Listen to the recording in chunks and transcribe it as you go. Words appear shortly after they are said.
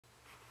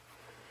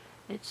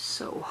It's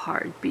so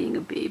hard being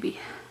a baby.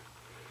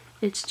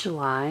 It's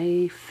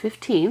July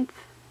 15th,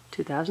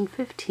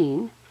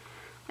 2015.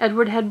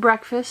 Edward had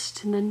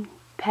breakfast and then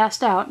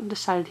passed out and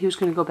decided he was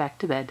going to go back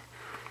to bed.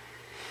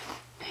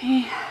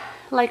 He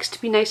likes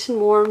to be nice and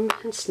warm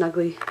and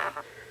snuggly.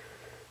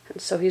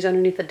 And so he's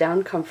underneath the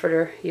down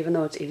comforter, even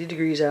though it's 80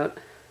 degrees out.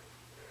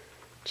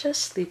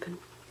 Just sleeping.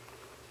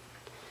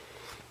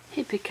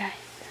 Hey, big guy.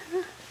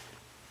 Huh?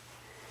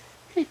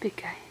 Hey, big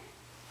guy.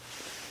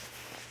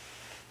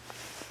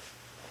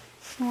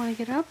 You want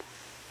to get up?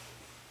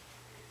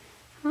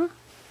 Huh?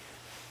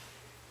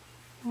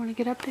 You want to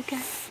get up, big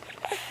guy?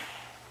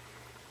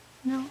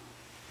 No?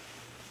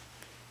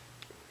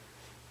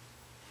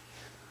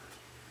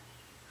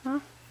 Huh?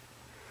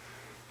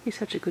 He's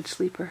such a good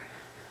sleeper.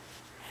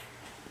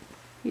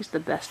 He's the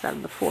best out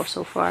of the four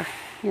so far.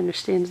 He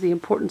understands the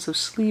importance of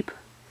sleep.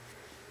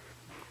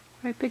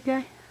 Right, big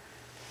guy?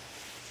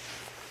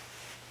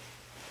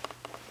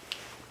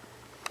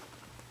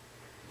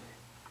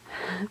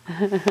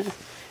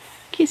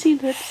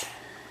 Kissy lips.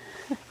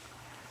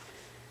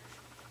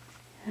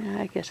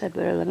 I guess I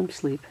better let him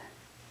sleep.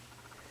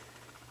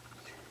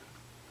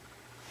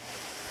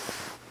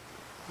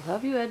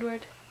 Love you,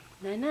 Edward.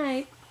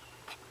 Night-night.